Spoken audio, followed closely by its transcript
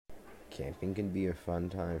Camping can be a fun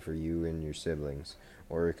time for you and your siblings,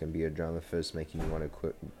 or it can be a drama fest making you want to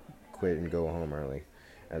quit and go home early.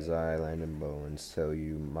 As I, Landon Bowens, tell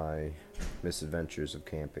you my misadventures of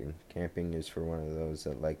camping. Camping is for one of those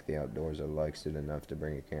that like the outdoors or likes it enough to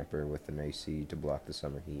bring a camper with an AC to block the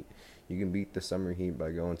summer heat. You can beat the summer heat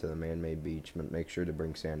by going to the man-made beach, but make sure to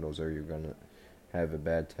bring sandals or you're gonna have a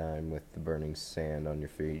bad time with the burning sand on your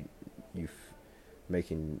feet.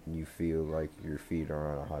 Making you feel like your feet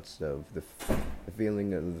are on a hot stove. The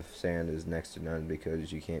feeling of the sand is next to none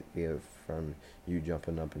because you can't feel it from you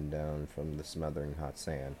jumping up and down from the smothering hot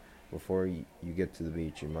sand. Before you get to the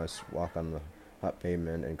beach, you must walk on the hot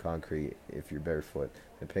pavement and concrete if you're barefoot.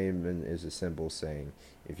 The pavement is a simple saying.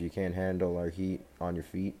 If you can't handle our heat on your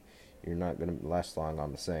feet, you're not going to last long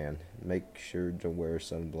on the sand. Make sure to wear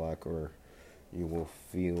sunblock or you will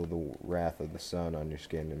feel the wrath of the sun on your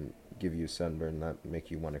skin and give you sunburn that make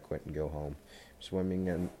you want to quit and go home. Swimming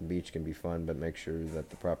at the beach can be fun, but make sure that you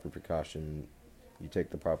take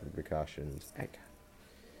the proper precautions.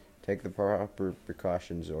 Take the proper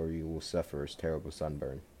precautions or you will suffer a terrible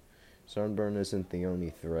sunburn. Sunburn isn't the only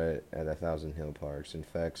threat at 1,000 Hill Parks. In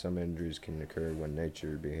fact, some injuries can occur when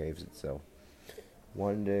nature behaves itself.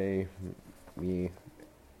 One day,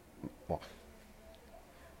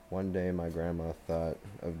 my grandma thought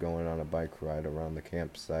of going on a bike ride around the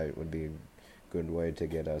campsite would be a good way to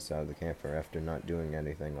get us out of the camper after not doing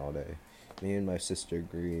anything all day. Me and my sister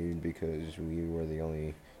agreed because we were the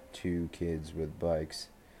only two kids with bikes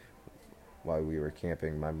while we were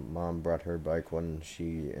camping. My mom brought her bike when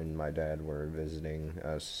she and my dad were visiting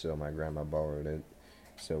us, so my grandma borrowed it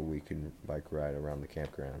so we could bike ride around the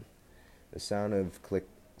campground. The sound of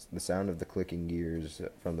the clicking gears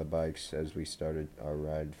from the bikes as we started our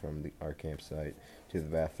ride from our campsite to the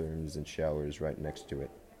bathrooms and showers right next to it.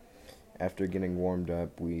 After getting warmed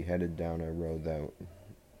up, we headed down a road that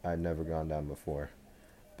I'd never gone down before,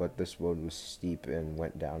 but this road was steep and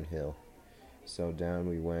went downhill. So down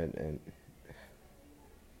we went.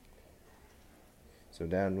 So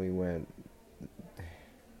down we went.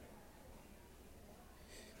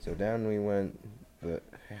 So down we went.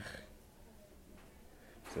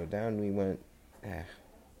 So down we went.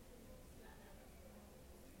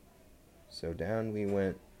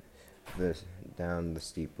 Down the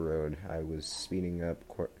steep road. I was speeding up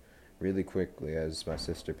really quickly as my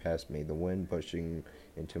sister passed me. The wind pushing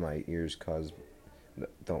into my ears caused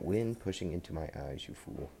the wind pushing into my eyes, you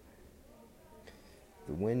fool.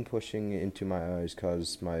 The wind pushing into my eyes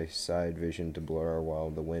caused my side vision to blur while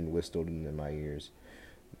the wind whistled in my ears.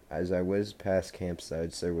 As I whizzed past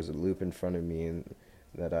campsites, there was a loop in front of me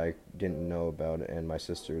that I didn't know about, and my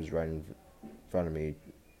sister was right in front of me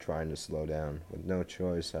trying to slow down. With no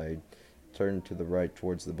choice, I turned to the right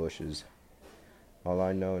towards the bushes. All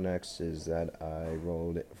I know next is that I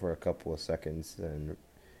rolled it for a couple of seconds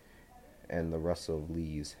and the rustle of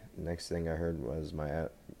leaves. Next thing I heard was my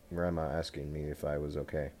grandma asking me if I was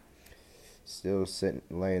okay. Still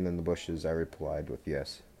laying in the bushes, I replied with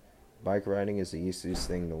yes. Bike riding is the easiest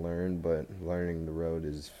thing to learn, but learning the road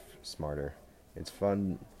is smarter. It's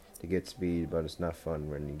fun to get speed, but it's not fun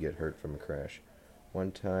when you get hurt from a crash.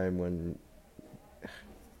 One time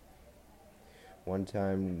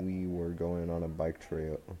we were going on a bike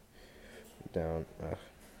trail down.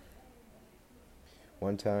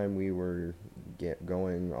 One time we were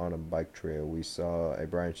going on a bike trail. We saw a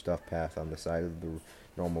branched off path on the side of the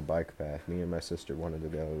normal bike path. Me and my sister wanted to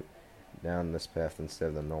go down this path instead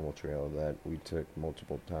of the normal trail that we took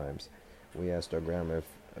multiple times. We asked our grandma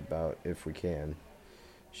if we can.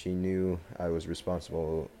 She knew I was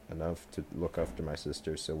responsible enough to look after my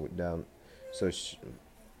sister, so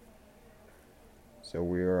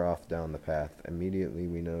we were off down the path. Immediately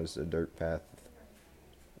we noticed a dirt path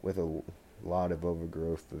with a lot of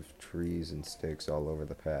overgrowth of trees and sticks all over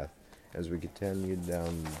the path. As we continued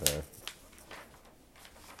down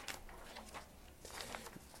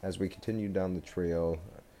the trail,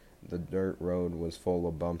 the dirt road was full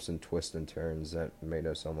of bumps and twists and turns that made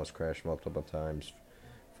us almost crash multiple times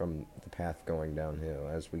from the path going downhill.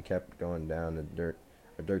 As we kept going down, a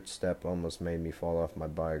dirt step almost made me fall off my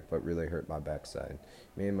bike, but really hurt my backside.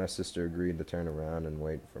 Me and my sister agreed to turn around and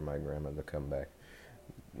wait for my grandma to come back.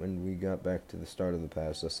 When we got back to the start of the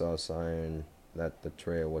pass, I saw a sign that the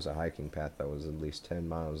trail was a hiking path that was at least 10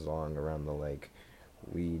 miles long around the lake.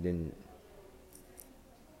 We didn't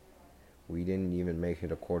even make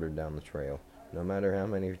it a quarter down the trail. No matter how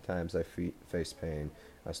many times I face pain,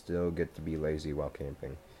 I still get to be lazy while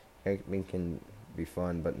camping. Camping can be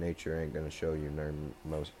fun, but nature ain't gonna show you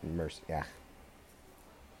mercy.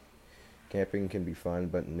 Camping can be fun,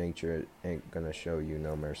 but nature ain't gonna show you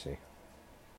no mercy.